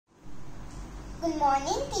Good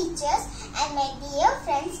morning, teachers and my dear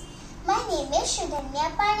friends. My name is Shudhanya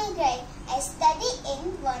Panigrai. I study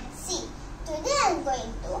in 1C. Today I am going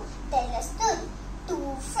to tell a story.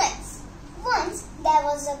 Two friends. Once there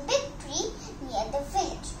was a big tree near the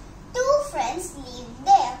village. Two friends lived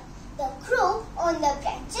there. The crow on the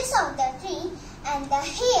branches of the tree and the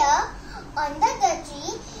hare under the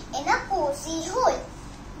tree in a cozy hole.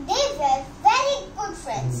 They were very good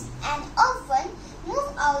friends and often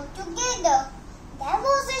moved out together. There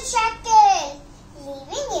was a jackal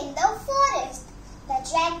living in the forest. The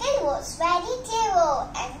jackal was very clever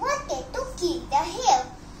and wanted to kill the hare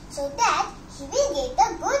so that he will get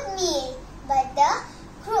a good meal. But the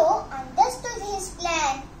crow understood his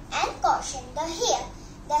plan and cautioned the hare.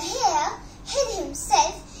 The hare hid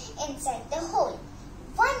himself inside the hole.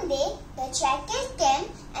 One day the jackal came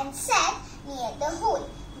and sat near the hole.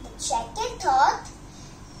 The jackal thought,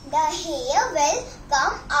 the hare will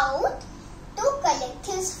come out to collect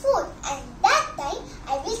his food and that time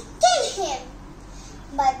I will kill him.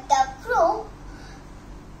 But the crow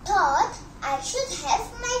thought, I should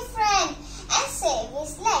have my friend and save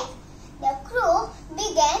his life. The crow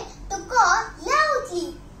began to caw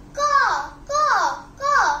loudly, caw, caw,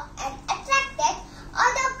 caw, and attracted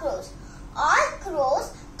other crows. All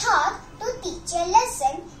crows thought to teach a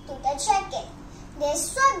lesson to the jackal. They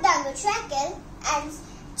struck down the jackal and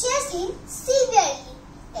chased him severely.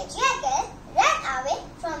 The jackal ran away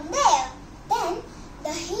from there. Then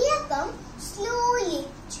the hare came slowly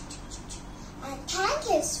and thanked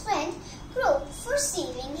his friend crow for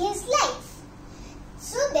saving his life.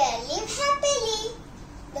 So they lived happily.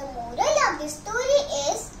 The moral of the story